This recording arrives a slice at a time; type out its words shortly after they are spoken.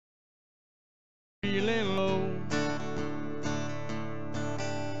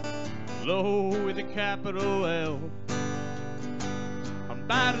low with a capital L. I'm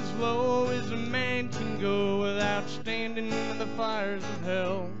about as low as a man can go without standing in the fires of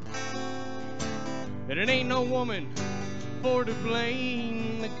hell. And it ain't no woman for to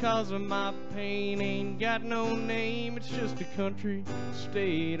blame. The cause of my pain ain't got no name. It's just a country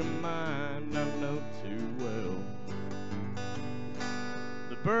state of mind I know too well.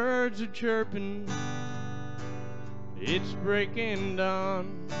 The birds are chirping, it's breaking dawn.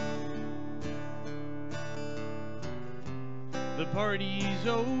 The party's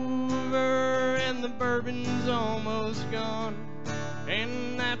over and the bourbon's almost gone,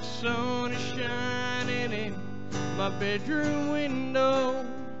 and that sun is shining in my bedroom window.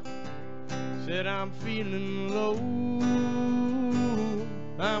 Said I'm feeling low,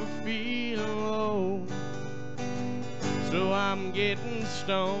 I'm feeling low, so I'm getting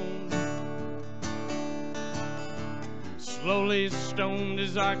stoned. Slowly stoned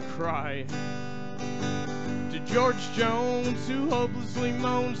as I cry to George Jones, who hopelessly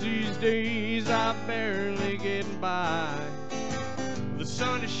moans these days. I'm barely getting by. The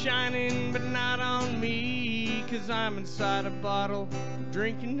sun is shining, but not on me, 'cause I'm inside a bottle,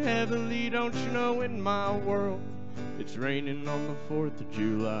 drinking heavily. Don't you know, in my world, it's raining on the 4th of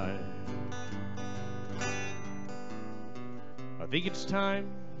July. I think it's time,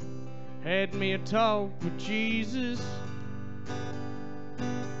 had me a talk with Jesus.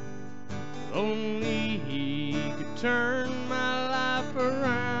 Only he could turn my life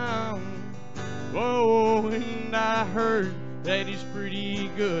around. Whoa, and I heard that he's pretty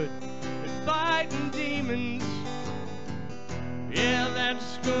good at fighting demons. Yeah,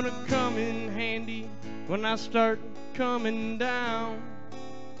 that's gonna come in handy when I start coming down.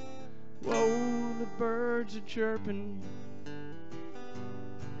 Whoa, the birds are chirping,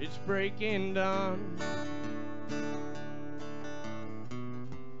 it's breaking dawn.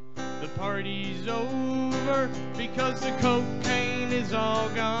 The party's over because the cocaine is all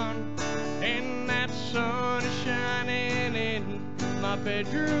gone, and that sun is shining in my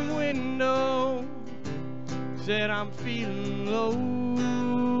bedroom window. Said I'm feeling low,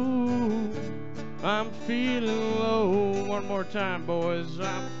 I'm feeling low. One more time, boys.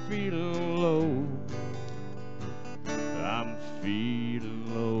 I'm feeling low, I'm feeling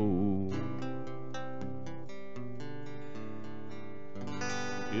low.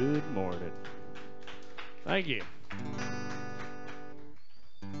 Good morning. Thank you.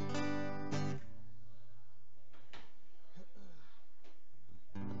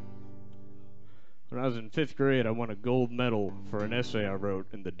 When I was in 5th grade, I won a gold medal for an essay I wrote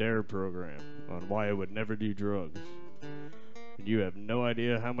in the DARE program on why I would never do drugs. And you have no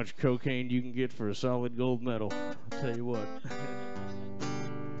idea how much cocaine you can get for a solid gold medal. I'll tell you what.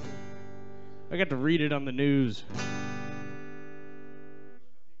 I got to read it on the news.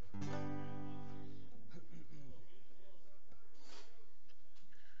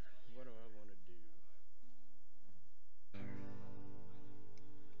 What do I want to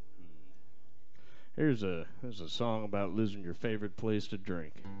do? Here's a song about losing your favorite place to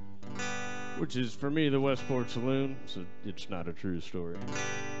drink, which is, for me, the Westport Saloon, so it's not a true story.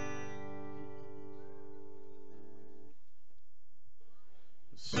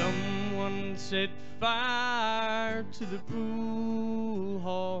 Someone set fire to the pool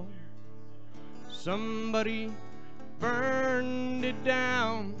hall. Somebody burned it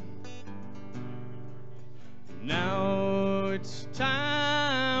down. Now it's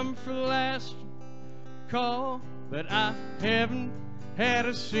time for the last call, but I haven't had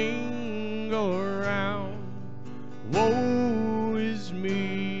a single round. Woe is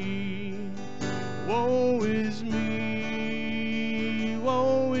me, woe is me,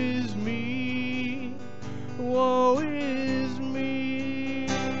 woe is me, woe is me.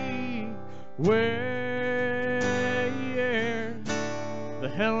 Where the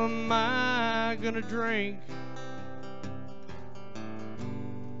hell am I gonna drink?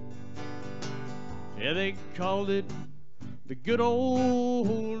 Yeah, they called it the good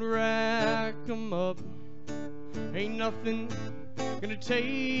old rack 'em up. Ain't nothing gonna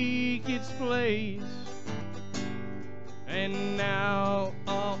take its place. And now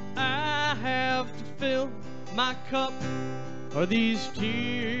all I have to fill my cup are these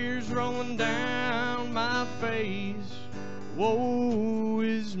tears rolling down my face. Woe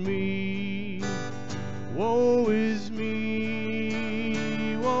is me, woe is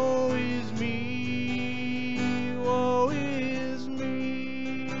me, woe is me, woe is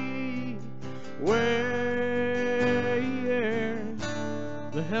me. Where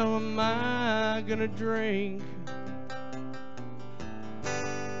the hell am I gonna drink?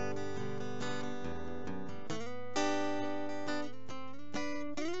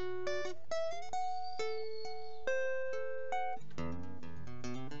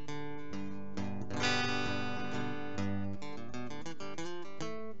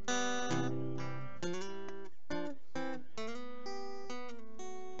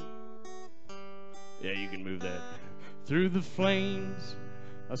 Through the flames,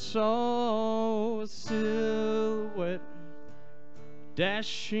 I saw a silhouette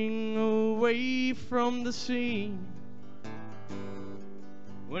dashing away from the scene.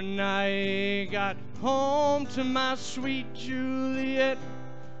 When I got home to my sweet Juliet,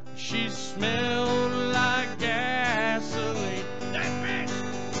 she smelled like gasoline. That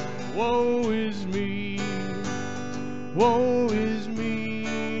bitch! Woe is me, woe is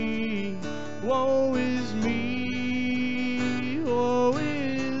me, woe is me, woe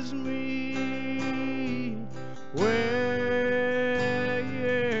is me. Where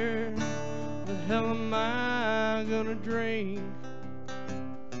the hell am I gonna drink?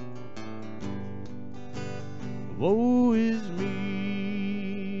 Woe is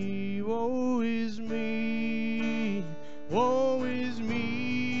me, woe is me, woe is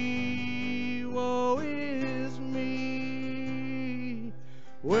me, woe is me.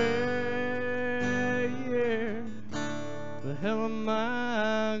 Where the hell am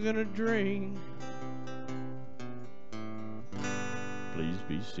I gonna drink? Please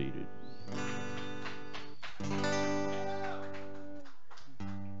be seated.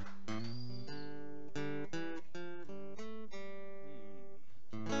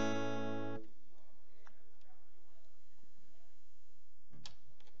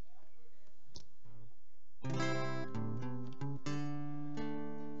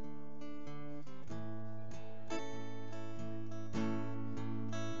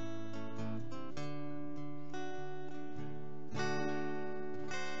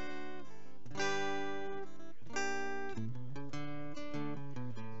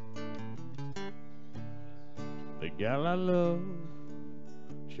 The gal I love,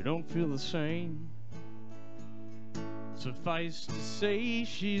 she don't feel the same. Suffice to say,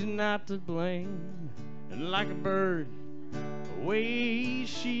 she's not to blame. And like a bird, away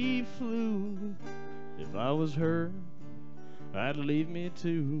she flew. If I was her, I'd leave me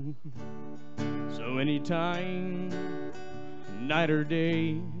too. So anytime, night or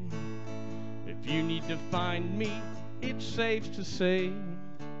day, if you need to find me, it's safe to say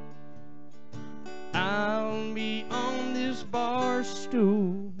I'll be on this bar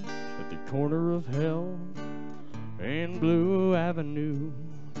stool at the corner of Hell and Blue Avenue.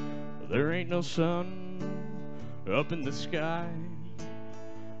 There ain't no sun up in the sky,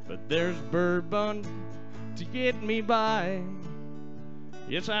 but there's bourbon to get me by.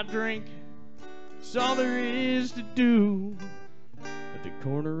 Yes, I drink, it's all there is to do at the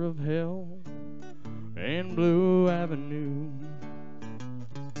corner of Hell and Blue Avenue.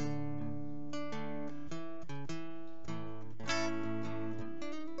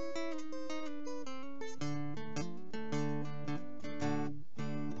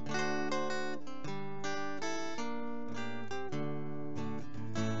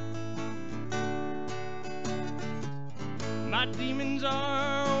 My demons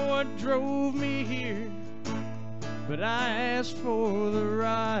are what drove me here, but I asked for the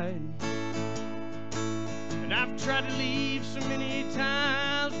ride. And I've tried to leave so many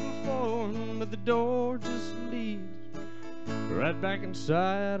times before, but the door just leads right back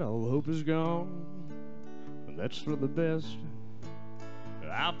inside. All hope is gone, and that's for the best.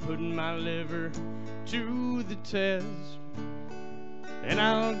 I'll put my liver to the test, and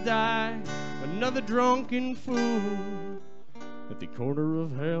I'll die another drunken fool at the corner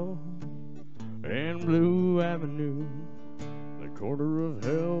of Hell and Blue Avenue. The corner of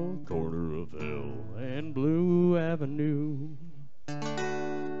Hell and Blue Avenue.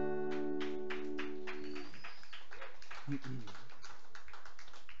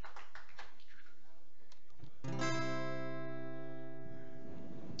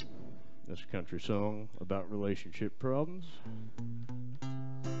 This country song about relationship problems.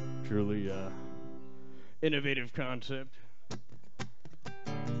 Truly innovative concept.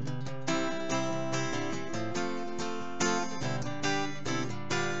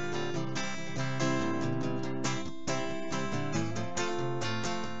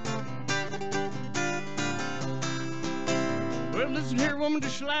 Well, listen here, woman,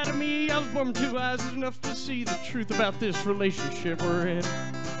 just lie to me. I was born with two eyes enough to see the truth about this relationship we're in.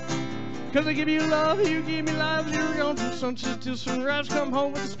 Cause I give you love, you give me life. You're gone from sunset till sunrise. Come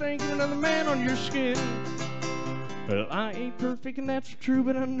home with a stank of another man on your skin. Well, I ain't perfect and that's true,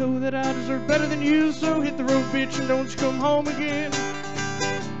 but I know that I deserve better than you. So hit the road, bitch, and don't you come home again.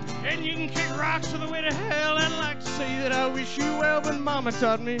 And you can kick rocks all the way to hell. I'd like to say that I wish you well, but mama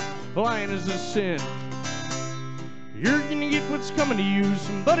taught me lying is a sin. You're gonna get what's coming to you.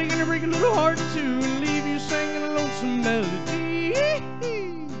 Somebody gonna break a little heart too and leave you singing a lonesome melody.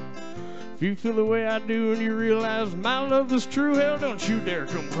 If you feel the way I do and you realize my love is true, hell, don't you dare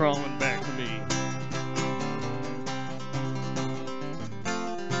come crawling back to me.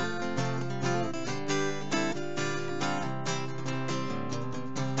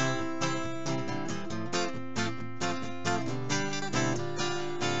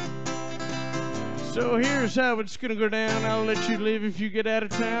 So here's how it's gonna go down. I'll let you live if you get out of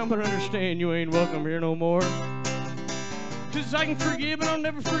town, but understand you ain't welcome here no more. 'Cause I can forgive and I'll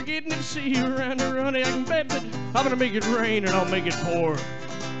never forget, and if see you around here, honey, I can bet that I'm gonna make it rain and I'll make it pour.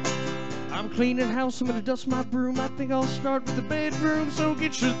 I'm cleaning house, I'm gonna dust my broom. I think I'll start with the bedroom, so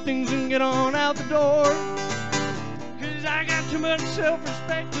get your things and get on out the door. 'Cause I got too much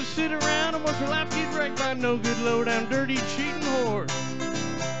self-respect to sit around and watch your life get wrecked by no good, low-down, dirty, cheating whore.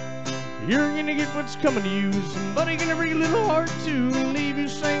 You're gonna get what's coming to you. Somebody gonna break a little heart too and leave you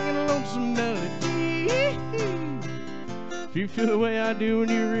singing a lonesome melody. If you feel the way I do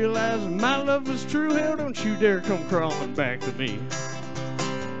and you realize my love was true, hell, don't you dare come crawling back to me.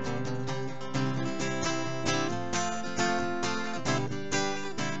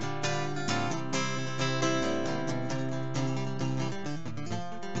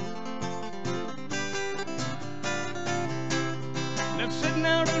 And I said,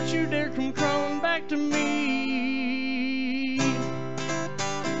 now don't you dare come crawling back to me,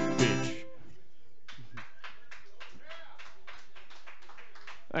 bitch.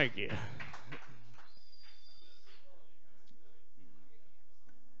 Thank you.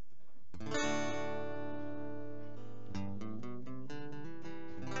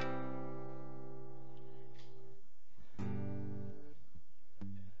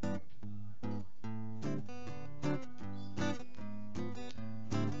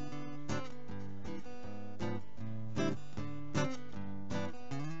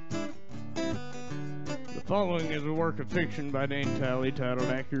 The following is a work of fiction by Dane Talley titled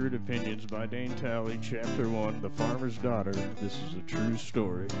Accurate Opinions by Dane Talley, Chapter 1, The Farmer's Daughter. This is a true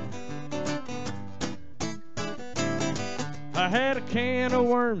story. I had a can of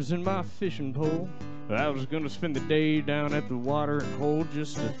worms in my fishing pole. I was gonna spend the day down at the watering hole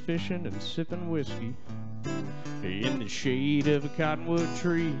just a-fishing and sipping whiskey in the shade of a cottonwood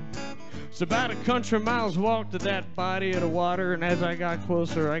tree. It's about a country miles walk to that body of the water, and as I got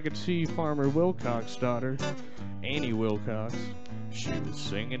closer, I could see Farmer Wilcox's daughter, Annie Wilcox. She was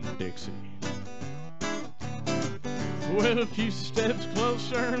singing Dixie. Well, a few steps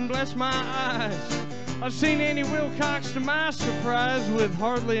closer, and bless my eyes, I seen Annie Wilcox, to my surprise, with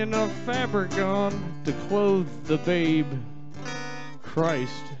hardly enough fabric on to clothe the babe.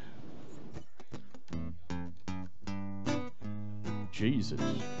 Christ. Jesus.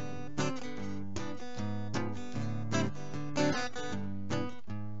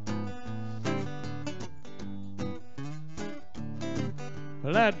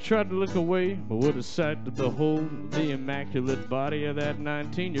 Well, I tried to look away, but what a sight to behold. The immaculate body of that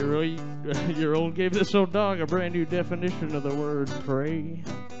 19-year-old gave this old dog a brand new definition of the word pray.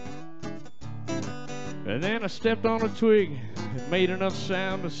 And then I stepped on a twig. It made enough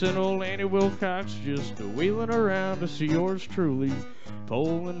sound to send old Annie Wilcox just wheeling around to see yours truly,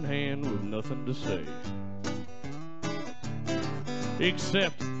 pole in hand with nothing to say.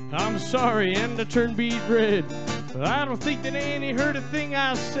 Except, I'm sorry, and I turned beet red. I don't think that Annie heard a thing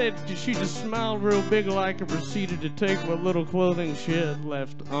I said, 'cause she just smiled real big like and proceeded to take what little clothing she had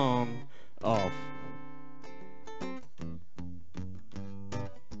left on off.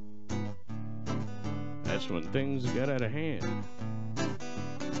 That's when things got out of hand.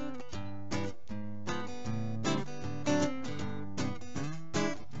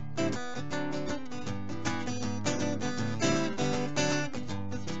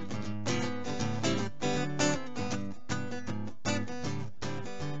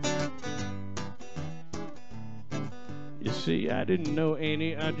 You see, I didn't know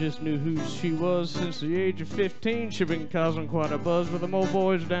Annie, I just knew who she was. Since the age of 15, she'd been causing quite a buzz with them old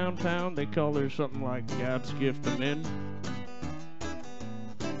boys downtown. They call her something like God's gift to men.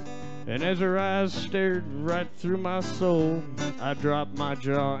 And as her eyes stared right through my soul, I dropped my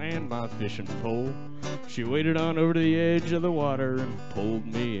jaw and my fishing pole. She waded on over to the edge of the water and pulled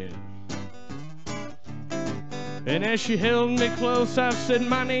me in. And as she held me close, I said,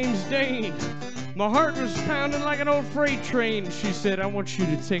 my name's Dane. My heart was pounding like an old freight train. She said, I want you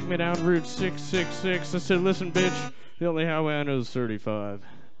to take me down Route 666. I said, listen, bitch, the only highway I know is 35.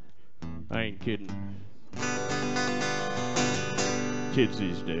 I ain't kidding. Kids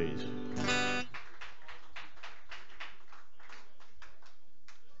these days.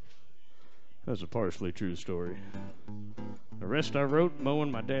 That's a partially true story. The rest I wrote mowing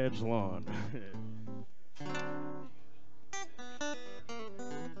my dad's lawn.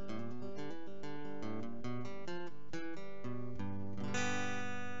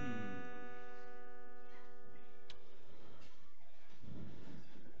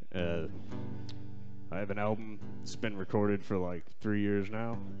 I have an album that's been recorded for like 3 years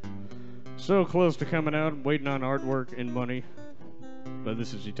now. So close to coming out, I'm waiting on artwork and money. But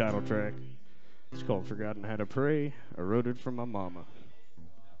this is the title track. It's called Forgotten How to Pray. I wrote it for my mama.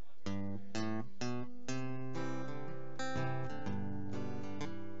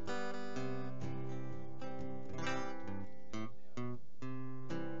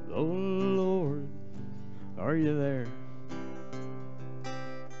 Oh Lord, are you there?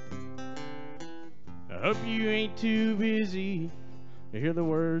 I hope you ain't too busy to hear the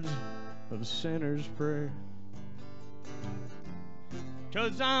words of a sinner's prayer.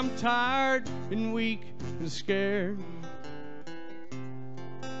 'Cause I'm tired and weak and scared,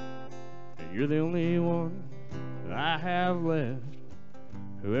 and you're the only one I have left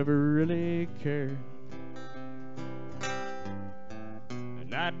who ever really cared.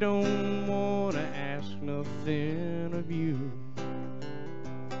 And I don't want to ask nothing of you.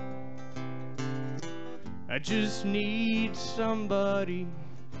 I just need somebody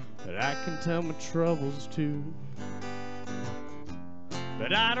that I can tell my troubles to.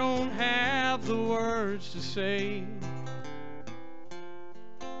 But I don't have the words to say.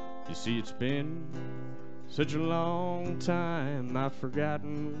 You see, it's been such a long time, I've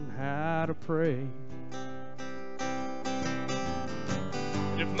forgotten how to pray.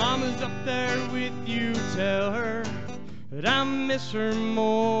 And if Mama's up there with you, tell her that I miss her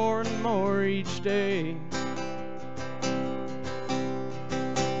more and more each day.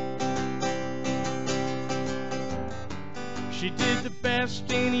 She did the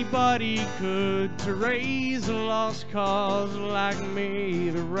best anybody could to raise a lost cause like me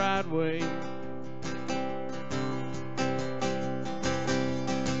the right way.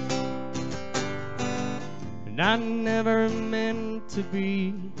 And I never meant to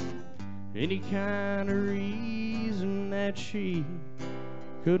be any kind of reason that she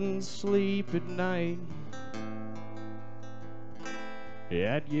couldn't sleep at night.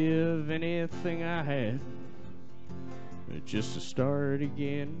 Yeah, I'd give anything I had just to start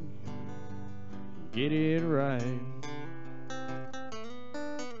again, get it right.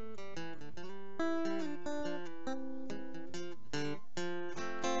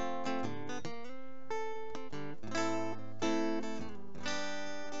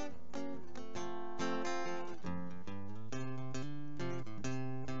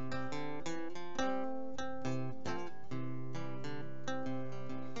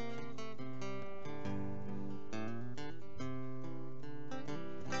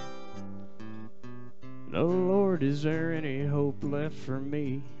 Oh Lord, is there any hope left for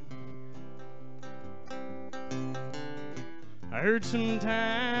me? I heard some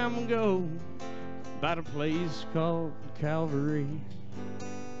time ago about a place called Calvary.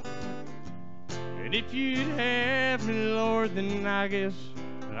 And if you'd have me, Lord, then I guess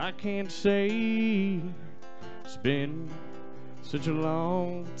I can't say. It's been such a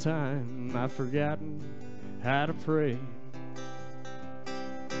long time, I've forgotten how to pray.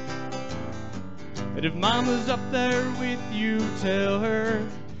 And if Mama's up there with you, tell her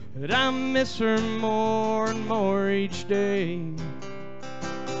that I miss her more and more each day.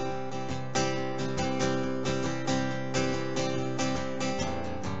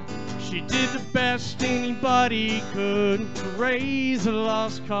 She did the best anybody could to raise a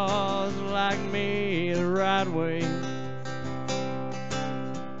lost cause like me the right way.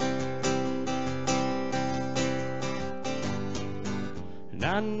 And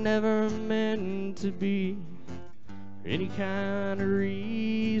I never meant to be any kind of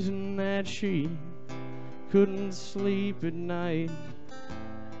reason that she couldn't sleep at night.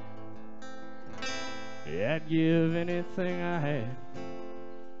 Yeah, I'd give anything I had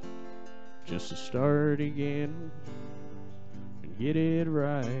just to start again and get it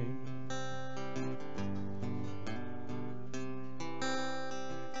right.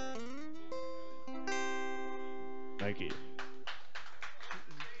 Thank you.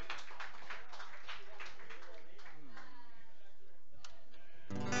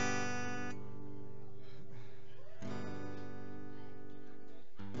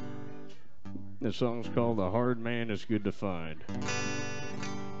 This song's called "The Hard Man Is Good to Find."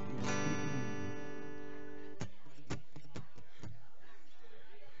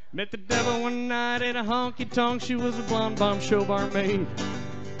 Met the devil one night at a honky-tonk. She was a blonde bomb show barmaid.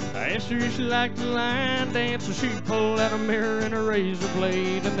 I asked her if she liked the line dance, so she pulled out a mirror and a razor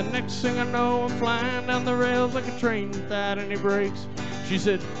blade. And the next thing I know, I'm flying down the rails like a train without any brakes. She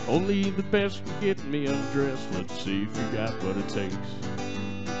said, "Only the best can get me undressed. Let's see if you got what it takes."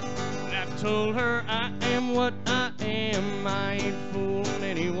 And I told her I am what I am. I ain't fooling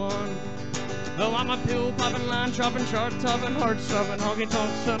anyone. Though I'm a pill-popping, line-chopping, chart-topping, heart-stopping,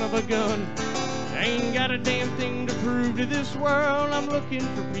 honky-tonk son of a gun. I ain't got a damn thing to prove to this world. I'm looking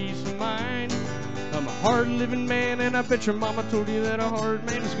for peace of mind. I'm a hard-living man, and I bet your mama told you that a hard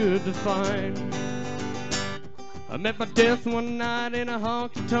man is good to find. I met my death one night in a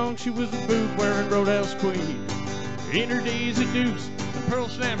honky-tonk. She was a boot-wearing roadhouse queen. In her Daisy Dukes, a pearl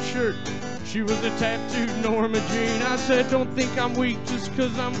snap shirt, she was a tattooed Norma Jean. I said, don't think I'm weak just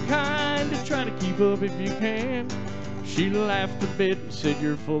 'cause I'm kind. To try to keep up if you can. She laughed a bit and said,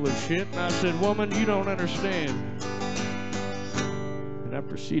 you're full of shit. And I said, woman, you don't understand. And I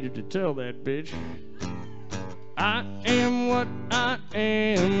proceeded to tell that bitch, I am what I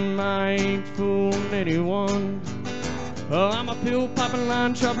am, I ain't fooling anyone. I'm a pill-popping,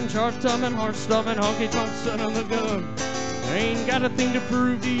 line-chopping, chart-topping, heart-stopping, honky-tonk son of a gun. I ain't got a thing to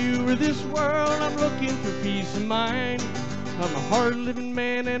prove to you or this world. I'm looking for peace of mind. I'm a hard-living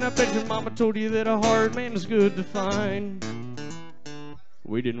man, and I bet your mama told you that a hard man is good to find.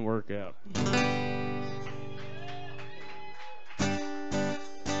 We didn't work out.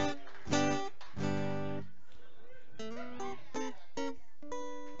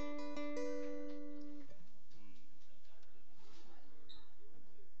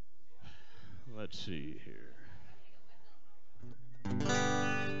 Let's see here.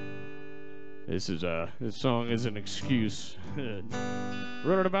 This song is an excuse.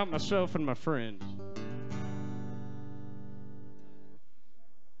 Wrote it about myself and my friends.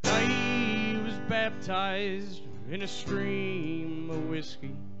 I was baptized in a stream of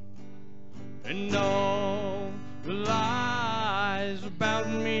whiskey, and all the lies about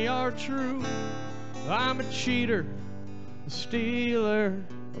me are true. I'm a cheater, a stealer,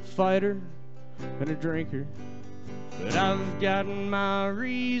 a fighter, and a drinker. But I've gotten my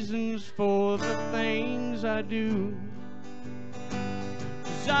reasons for the things I do.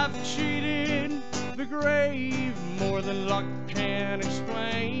 'Cause I've cheated the grave more than luck can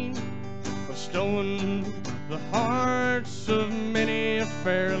explain. I've stolen the hearts of many a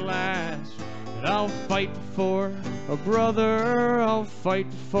fair lass. And I'll fight for a brother, I'll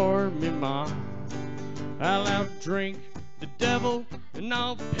fight for me ma. I'll outdrink the devil and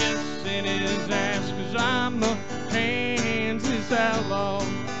I'll piss in his ass. 'Cause I'm a Kansas outlaw,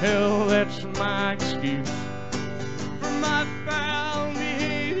 hell that's my excuse for my foul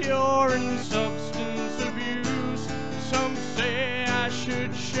behavior and substance abuse. Some say I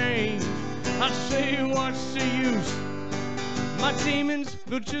should change, I say what's the use? My demons,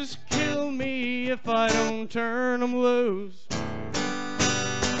 they'll just kill me if I don't turn them loose.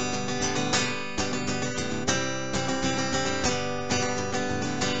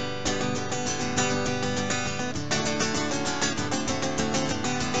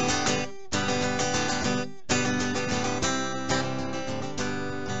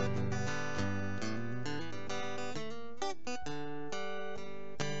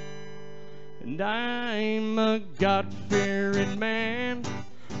 And I'm a God-fearing man,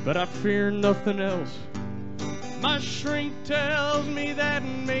 but I fear nothing else. My shrink tells me that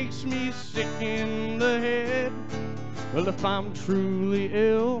makes me sick in the head. Well, if I'm truly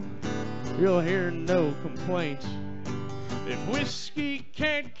ill, you'll hear no complaints. If whiskey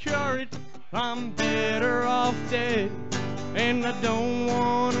can't cure it, I'm better off dead. And I don't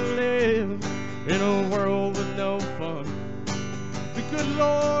want to live in a world with no fun. The good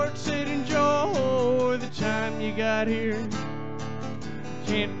Lord said enjoy the time you got here.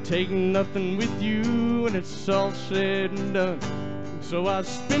 Can't take nothing with you when it's all said and done. So I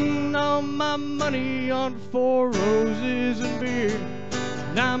spend all my money on 4 roses and beer.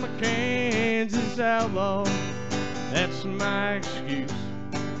 And I'm a Kansas outlaw, that's my excuse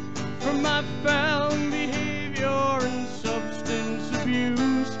for my foul behavior and substance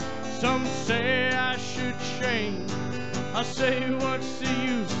abuse. Some say I should change, I say what's the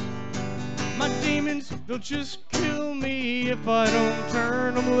use? My demons, they'll just kill me if I don't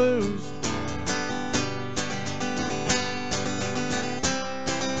turn them loose.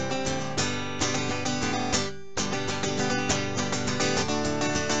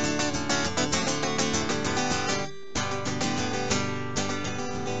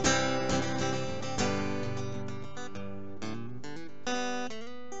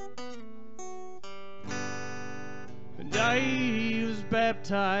 And I was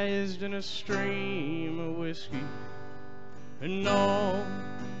baptized in a stream of whiskey, and all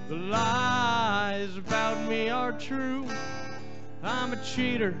the lies about me are true. I'm a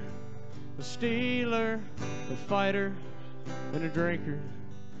cheater, a stealer, a fighter, and a drinker.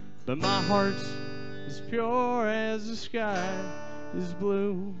 But my heart's as pure as the sky is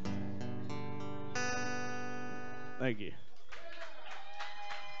blue. Thank you.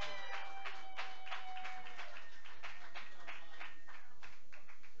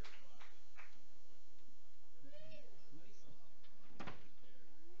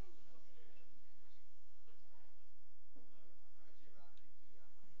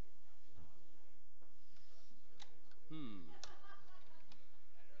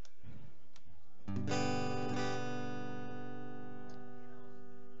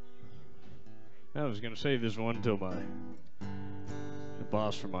 I was going to save this one until the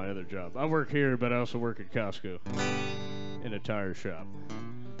boss from my other job. I work here, but I also work at Costco in a tire shop.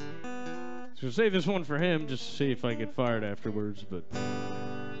 So save this one for him just to see if I get fired afterwards, but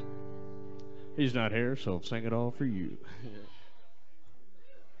he's not here, so I'll sing it all for you.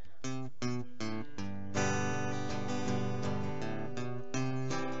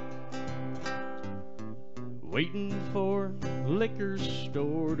 Waiting for the liquor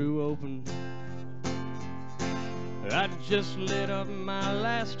store to open, I just lit up my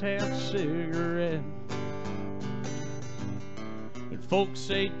last half cigarette. And folks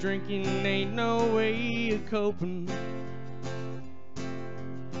say drinking ain't no way of coping,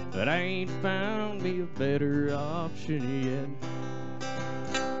 but I ain't found me a better option yet.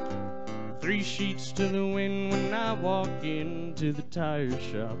 3 sheets to the wind when I walk into the tire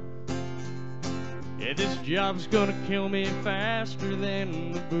shop. Yeah, this job's gonna kill me faster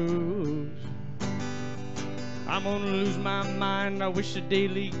than the booze. I'm gonna lose my mind, I wish the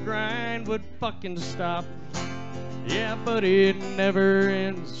daily grind would fucking stop. Yeah, but it never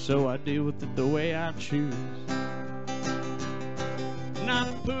ends, so I deal with it the way I choose. Not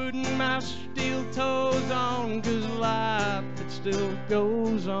putting my steel toes on, 'cause life, it still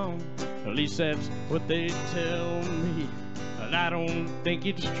goes on. At least that's what they tell me, but I don't think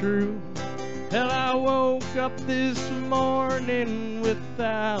it's true. Hell, I woke up this morning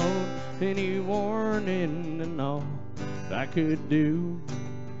without any warning, and all I could do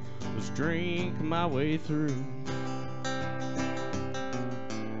was drink my way through.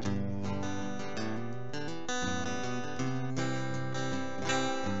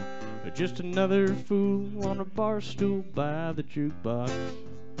 Just another fool on a bar stool by the jukebox.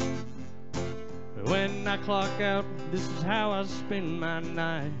 When I clock out, this is how I spend my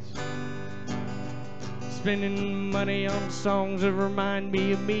nights. Spending money on songs that remind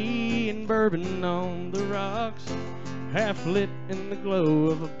me of me, and bourbon on the rocks, half lit in the glow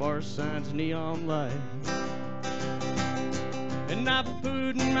of a bar sign's neon light. And not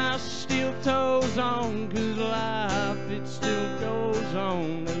putting my steel toes on, 'cause life, it still goes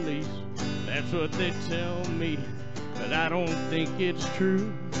on. At least that's what they tell me, but I don't think it's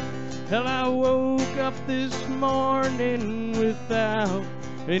true. Hell, I woke up this morning without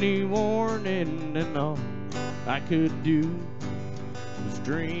any warning, and all I could do was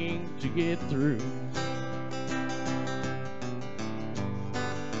drink to get through.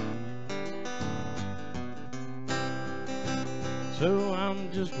 So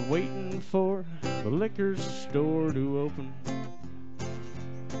I'm just waiting for the liquor store to open,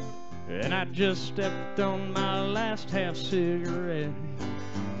 and I just stepped on my last half cigarette.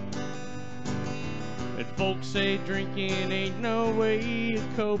 And folks say drinking ain't no way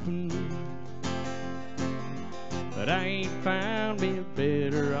of coping, but I ain't found me a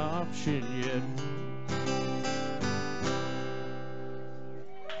better option yet.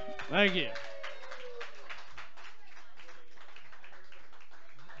 Thank you.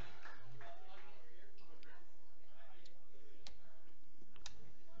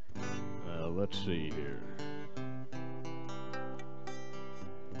 Let's see here.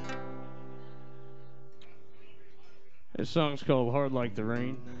 This song's called Hard Like the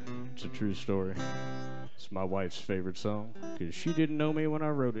Rain. It's a true story. It's my wife's favorite song, because she didn't know me when I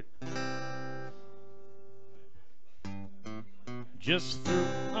wrote it. Just threw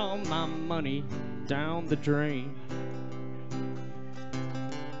all my money down the drain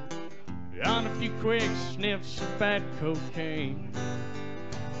on a few quick sniffs of bad cocaine.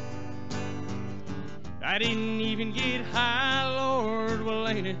 I didn't even get high, Lord, well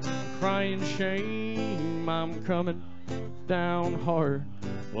ain't it crying shame? I'm coming down hard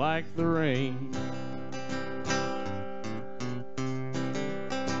like the rain.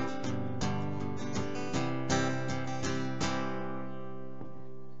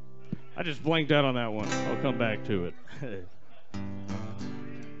 I just blanked out on that one. I'll come back to it.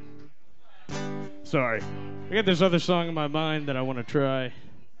 Sorry. I got this other song in my mind that I want to try.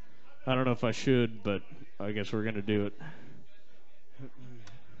 I don't know if I should, but I guess we're going to do it.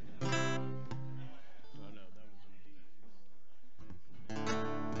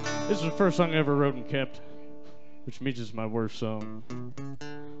 This is the first song I ever wrote and kept, which means it's my worst song.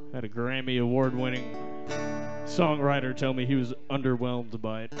 I had a Grammy award-winning songwriter tell me he was underwhelmed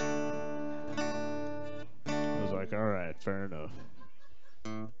by it. I was like, all right, fair enough.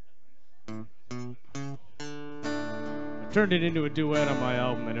 I turned it into a duet on my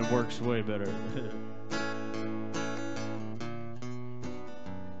album, and it works way better.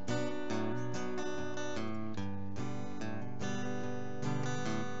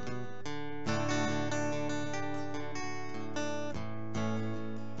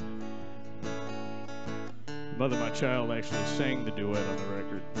 Mother My Child actually sang the duet on the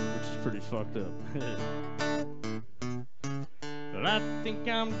record, which is pretty fucked up. Well, I think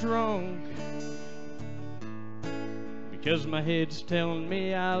I'm drunk because my head's telling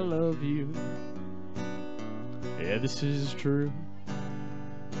me I love you. Yeah, this is true.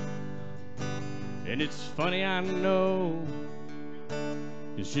 And it's funny, I know,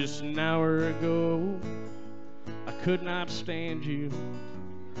 it's just an hour ago I could not stand you.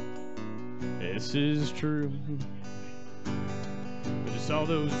 This is true. But it's all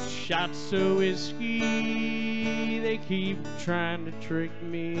those shots of whiskey, they keep trying to trick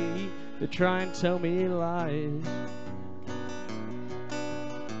me. They try and tell me lies.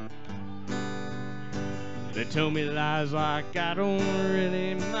 They tell me lies like I don't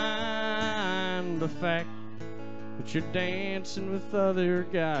really mind the fact that you're dancing with other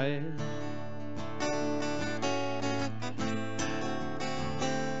guys.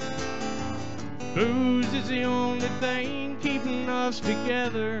 Booze is the only thing keeping us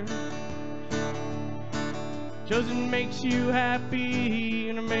together, 'cause it makes you happy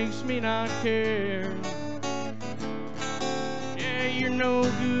and it makes me not care. Yeah, you're no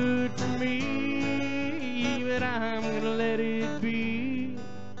good for me, but I'm gonna let it be.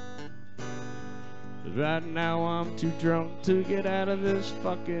 'Cause right now I'm too drunk to get out of this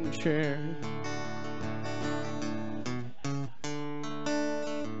fucking chair.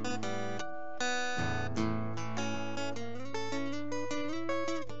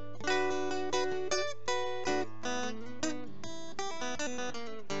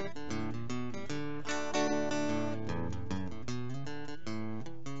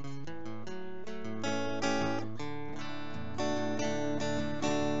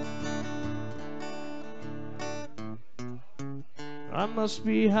 I must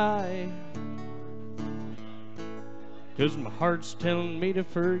be high, 'cause my heart's telling me to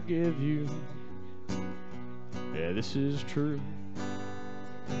forgive you. Yeah, this is true.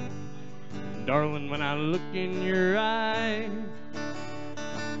 Darling, when I look in your eye,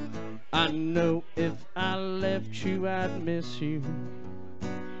 I know if I left you, I'd miss you.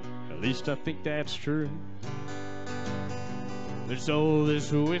 At least I think that's true. There's all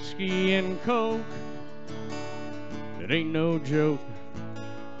this whiskey and coke, it ain't no joke,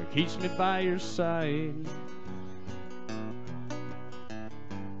 it keeps me by your side.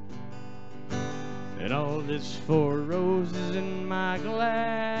 And all this Four Roses in my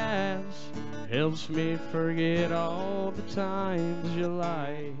glass helps me forget all the times you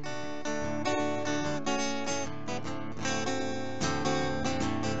lied.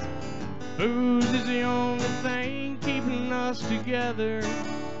 Booze is the only thing keeping us together,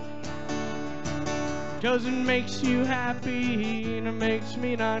 'cause it makes you happy and it makes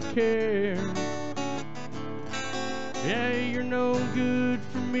me not care. Yeah, you're no good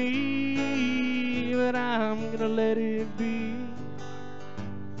for me, but I'm gonna let it be.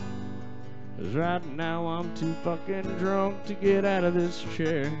 'Cause right now I'm too fucking drunk to get out of this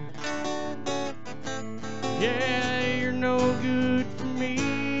chair. Yeah, you're no good for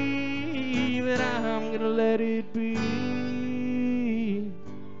me, but I'm gonna let it be.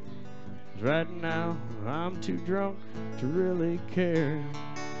 'Cause right now I'm too drunk to really care.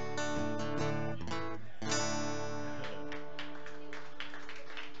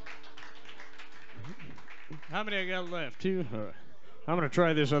 How many I got left? Two? All right. I'm gonna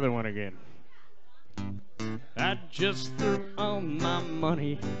try this other one again. I just threw all my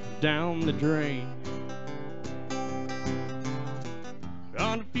money down the drain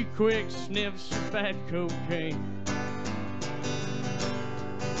on a few quick sniffs of bad cocaine.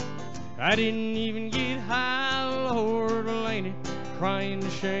 I didn't even get high, Lord, ain't it crying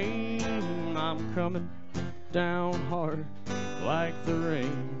shame. I'm coming down hard like the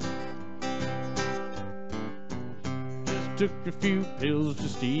rain. Just took a few pills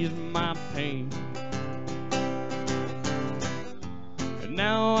just to ease my pain, and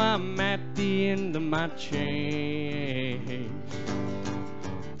now I'm at the end of my chain.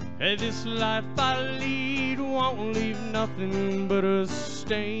 Hey, this life I lead won't leave nothing but a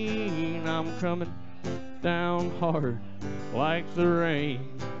stain. I'm coming down hard like the rain.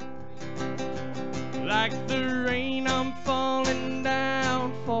 Like the rain, I'm falling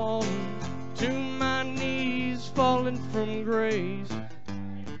down, falling to my knees, falling from grace.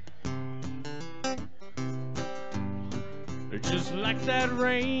 Just like that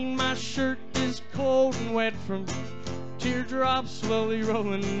rain, my shirt is cold and wet from teardrops slowly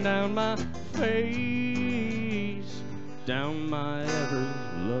rolling down my face, down my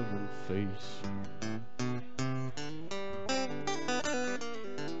ever-loving face.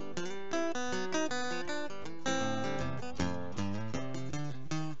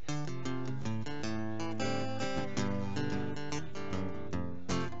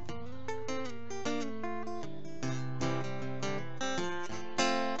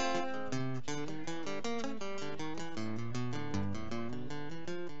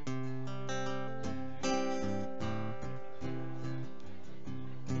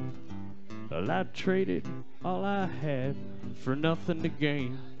 Well, I traded all I had for nothing to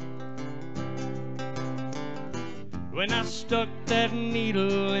gain. When I stuck that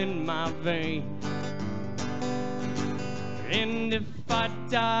needle in my vein, and if I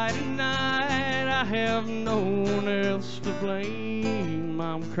die tonight, I have no one else to blame.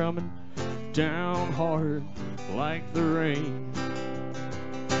 I'm coming down hard like the rain.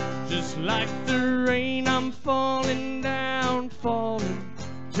 Just like the rain, I'm falling down, falling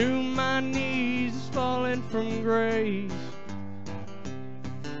to my knees, falling from grace.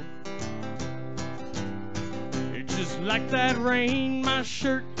 Just like that rain, my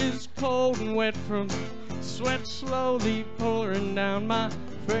shirt is cold and wet from sweat slowly pouring down my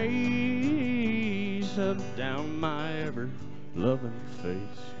face, up down my ever-loving face.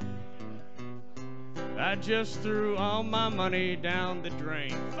 I just threw all my money down the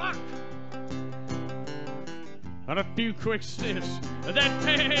drain. Fuck! On a few quick sniffs of that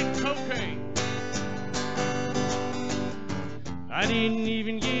bad cocaine. I didn't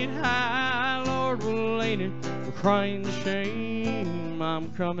even get high, Lord, well, ain't it crying the shame?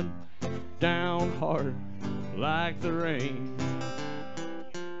 I'm coming down hard like the rain.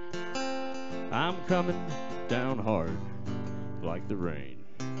 I'm coming down hard like the rain.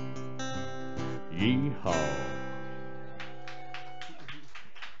 Yeehaw.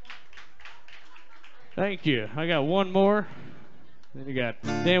 Thank you. I got one more. Then you got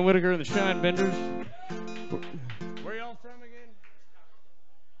Dan Whitaker and the Shine Benders. Where y'all from again?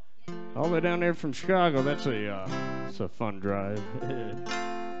 All the way down there from Chicago. That's a fun drive.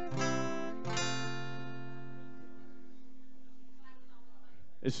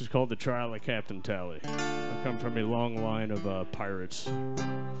 This is called The Trial of Captain Talley. I come from a long line of pirates.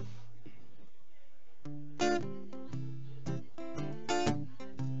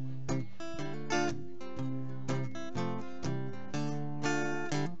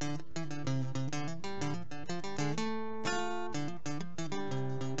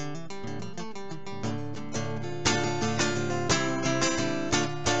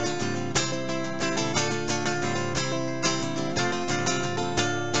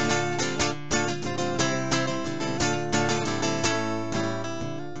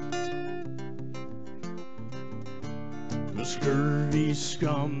 Scurvy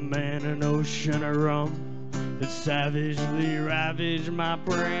scum and an ocean of rum that savagely ravaged my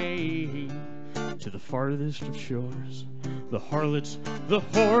brain. To the farthest of shores, the harlots, the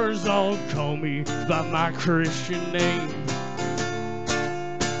whores all call me by my Christian name.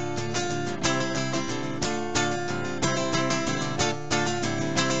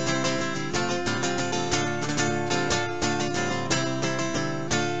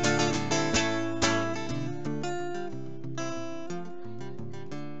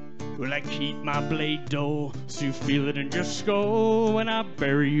 Well, I keep my blade dull, so you feel it in your skull. When I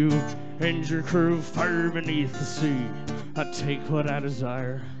bury you and your crew far beneath the sea, I take what I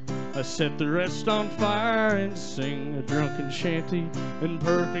desire, I set the rest on fire, and sing a drunken shanty in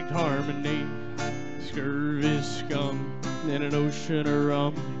perfect harmony. Scurvy scum in an ocean of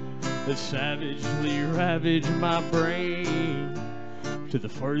rum that savagely ravaged my brain. To the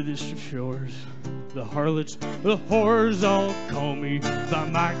farthest of shores, the harlots, the whores all call me by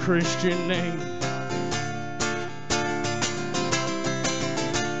my Christian name.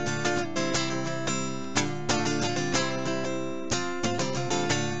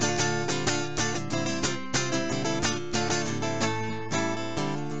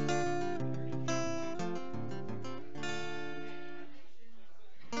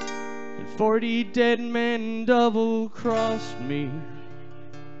 And 40 dead men double-crossed me,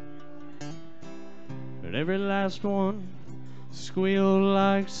 and every last one squealed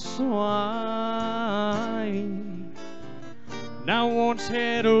like swine. And I once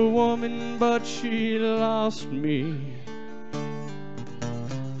had a woman, but she lost me.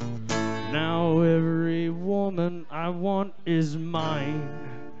 Now every woman I want is mine.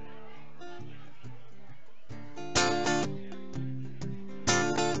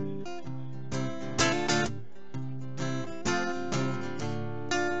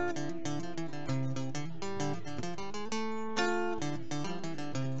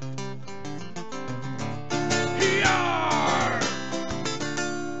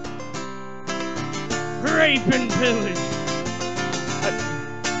 Rape and pillage,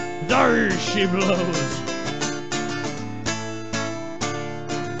 there she blows.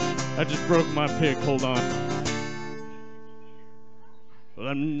 I just broke my pick, hold on. Well,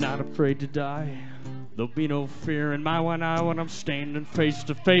 I'm not afraid to die. There'll be no fear in my one eye when I'm standing face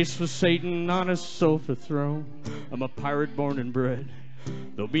to face with Satan on his sofa throne. I'm a pirate born and bred.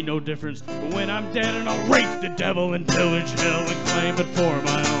 There'll be no difference when I'm dead, and I'll rape the devil and pillage hell and claim it for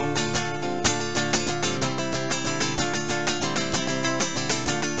my own.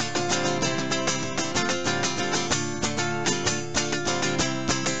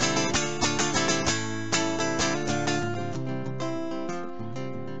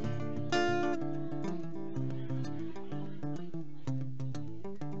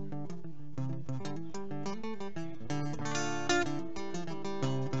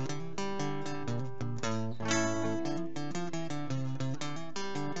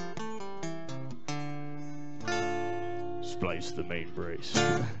 splice the main brace.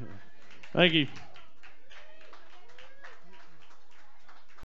 Thank you.